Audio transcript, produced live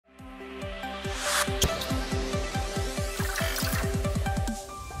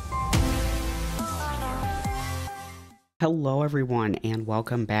Hello everyone and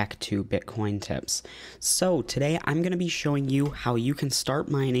welcome back to Bitcoin Tips. So today I'm going to be showing you how you can start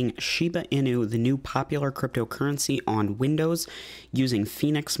mining Shiba Inu, the new popular cryptocurrency on Windows using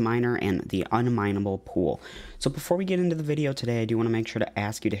Phoenix Miner and the unminable pool. So before we get into the video today, I do want to make sure to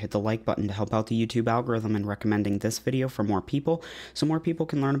ask you to hit the like button to help out the YouTube algorithm in recommending this video for more people, so more people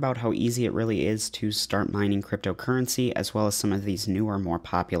can learn about how easy it really is to start mining cryptocurrency as well as some of these newer, more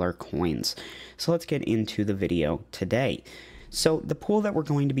popular coins. So let's get into the video today. So the pool that we're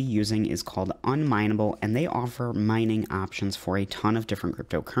going to be using is called Unminable, and they offer mining options for a ton of different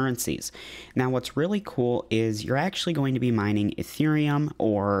cryptocurrencies. Now what's really cool is you're actually going to be mining Ethereum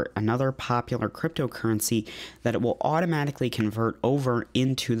or another popular cryptocurrency that it will automatically convert over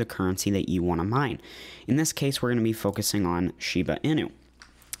into the currency that you want to mine. In this case, we're going to be focusing on Shiba Inu.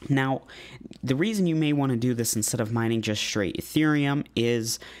 Now, the reason you may want to do this instead of mining just straight Ethereum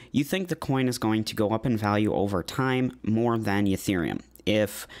is you think the coin is going to go up in value over time more than Ethereum.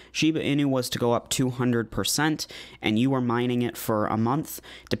 If Shiba Inu was to go up 200% and you were mining it for a month,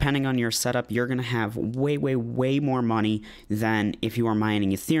 depending on your setup, you're going to have way more money than if you were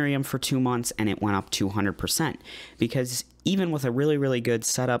mining Ethereum for 2 months and it went up 200%. Because even with a really good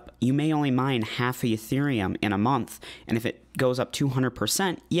setup, you may only mine half of Ethereum in a month, and if it goes up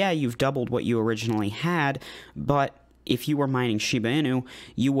 200%, yeah, you've doubled what you originally had, but if you were mining Shiba Inu,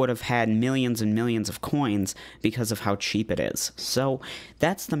 you would have had millions and millions of coins because of how cheap it is. So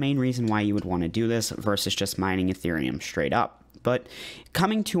that's the main reason why you would want to do this versus just mining Ethereum straight up. But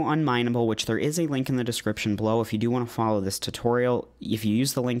coming to Unminable, which there is a link in the description below if you do want to follow this tutorial, if you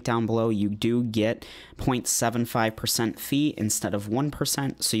use the link down below, you do get 0.75% fee instead of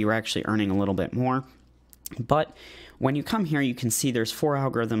 1%, so you're actually earning a little bit more. But when you come here, you can see there's 4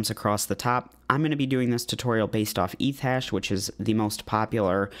 algorithms across the top. I'm going to be doing this tutorial based off Ethash, which is the most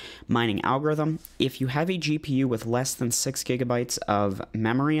popular mining algorithm. If you have a GPU with less than 6 gigabytes of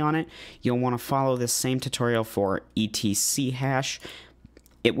memory on it, you'll want to follow this same tutorial for etc hash.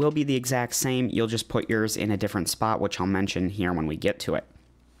 It will be the exact same. You'll just put yours in a different spot, which I'll mention here when we get to it.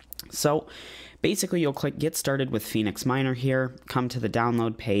 So basically, you'll click Get Started with Phoenix Miner here, come to the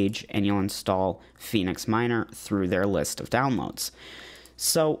download page, and you'll install Phoenix Miner through their list of downloads.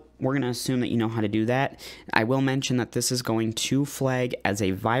 So we're going to assume that you know how to do that. I will mention that this is going to flag as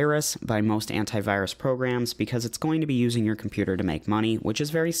a virus by most antivirus programs because it's going to be using your computer to make money, which is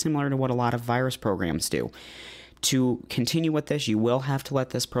very similar to what a lot of virus programs do. To continue with this, you will have to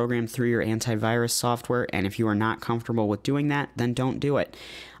let this program through your antivirus software, and if you are not comfortable with doing that, then don't do it.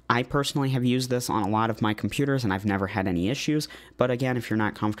 I personally have used this on a lot of my computers and I've never had any issues, but again, if you're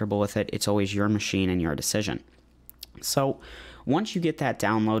not comfortable with it, it's always your machine and your decision. So once you get that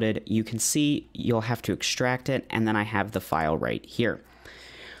downloaded, you can see you'll have to extract it, and then I have the file right here.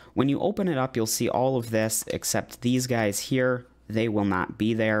 When you open it up, you'll see all of this except these guys here. They will not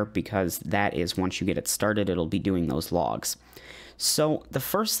be there because that is once you get it started, it'll be doing those logs. So the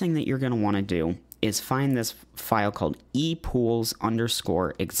first thing that you're going to want to do is find this file called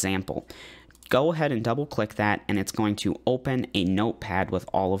epools_example. Go ahead and double click that, and it's going to open a notepad with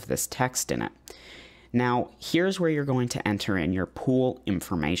all of this text in it. Now, here's where you're going to enter in your pool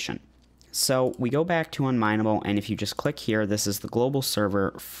information. So we go back to Unminable, and if you just click here, this is the global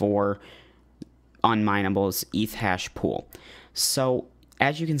server for Unminable's Ethash pool. So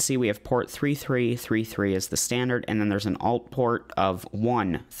as you can see, we have port 3333 as the standard, and then there's an alt port of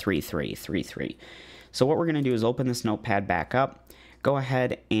 13333. So what we're going to do is open this notepad back up, go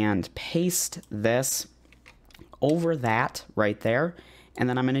ahead and paste this over that right there, and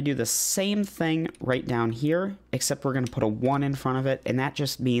then I'm going to do the same thing right down here, except we're going to put a 1 in front of it, and that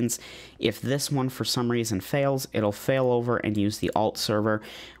just means if this one for some reason fails, it'll fail over and use the alt server,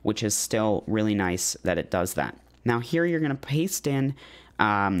 which is still really nice that it does that. Now here you're going to paste in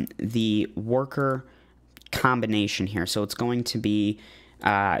the worker combination here. So it's going to be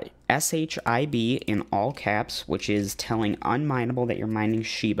SHIB in all caps, which is telling Unminable that you're mining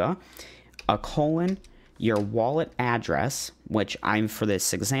Shiba, a colon, your wallet address, which I'm, for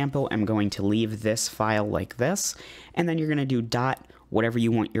this example, am going to leave this file like this, and then you're going to do dot whatever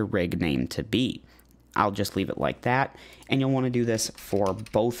you want your rig name to be. I'll just leave it like that, and you'll want to do this for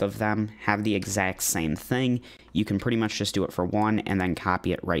both of them, have the exact same thing. You can pretty much just do it for one and then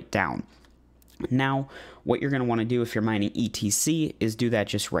copy it right down. Now, what you're going to want to do if you're mining ETC is do that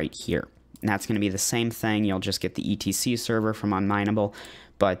just right here. And that's going to be the same thing. You'll just get the ETC server from Unminable,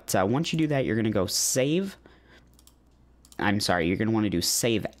 but once you do that, you're going to go save. I'm sorry, you're going to want to do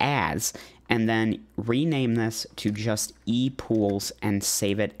save as, and then rename this to just ePools and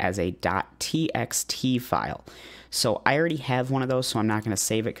save it as a .txt file. So I already have one of those, so I'm not going to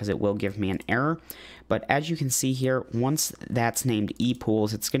save it because it will give me an error. But as you can see here, once that's named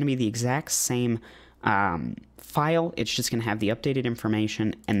ePools, it's going to be the exact same file. It's just going to have the updated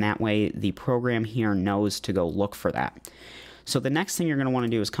information, and that way the program here knows to go look for that. So the next thing you're going to want to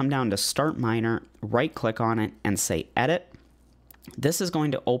do is come down to Start Miner, right click on it, and say Edit. This is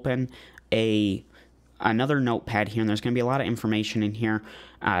going to open another notepad here, and there's going to be a lot of information in here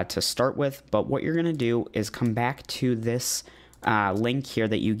to start with, but what you're going to do is come back to this link here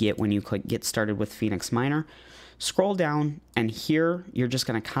that you get when you click Get Started with Phoenix Miner. Scroll down, and here you're just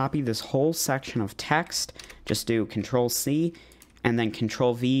going to copy this whole section of text. Just do Control-C and then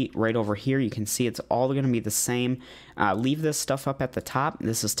Control-V right over here. You can see it's all going to be the same. Leave this stuff up at the top.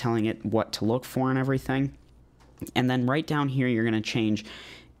 This is telling it what to look for and everything. And then right down here, you're going to change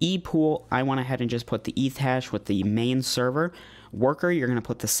ePool. I went ahead and just put the ETH hash with the main server. Worker, you're going to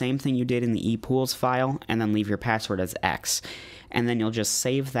put the same thing you did in the ePools file, and then leave your password as X. And then you'll just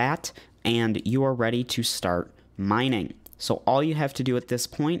save that, and you are ready to start mining. So all you have to do at this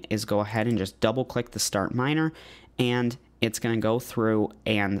point is go ahead and just double click the Start Miner, and it's going to go through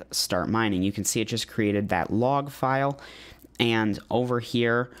and start mining. You can see it just created that log file, and over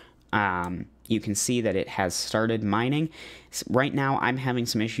here you can see that it has started mining. Right now I'm having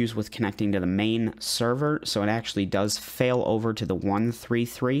some issues with connecting to the main server, so it actually does fail over to the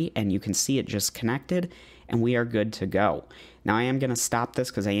 133, and you can see it just connected, and we are good to go. Now I am going to stop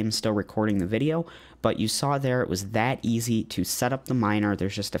this because I am still recording the video, but you saw there it was that easy to set up the miner.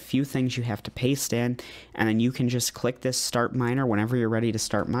 There's just a few things you have to paste in, and then you can just click this Start Miner whenever you're ready to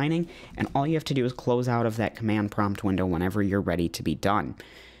start mining, and all you have to do is close out of that command prompt window whenever you're ready to be done.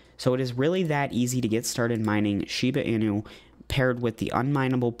 So it is really that easy to get started mining Shiba Inu paired with the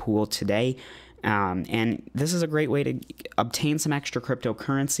unminable pool today. And this is a great way to obtain some extra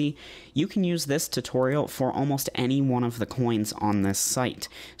cryptocurrency. You can use this tutorial for almost any one of the coins on this site.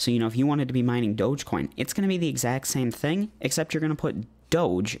 So, you know, if you wanted to be mining Dogecoin, it's going to be the exact same thing, except you're going to put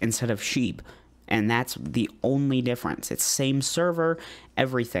Doge instead of Sheep. And that's the only difference. It's same server,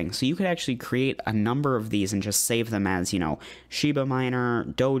 everything. So you could actually create a number of these and just save them as, you know, Shiba Miner,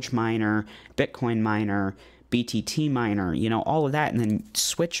 Doge Miner, Bitcoin Miner, BTT Miner, you know, all of that, and then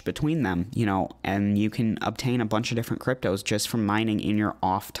switch between them, you know, and you can obtain a bunch of different cryptos just from mining in your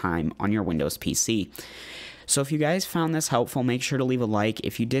off time on your Windows PC. So if you guys found this helpful, make sure to leave a like.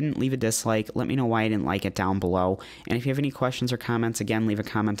 If you didn't, leave a dislike. Let me know why I didn't like it down below. And if you have any questions or comments, again, leave a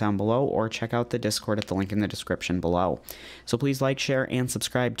comment down below or check out the Discord at the link in the description below. So please like, share, and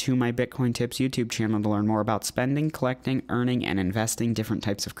subscribe to my Bitcoin Tips YouTube channel to learn more about spending, collecting, earning, and investing different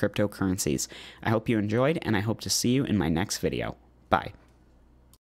types of cryptocurrencies. I hope you enjoyed, and I hope to see you in my next video. Bye.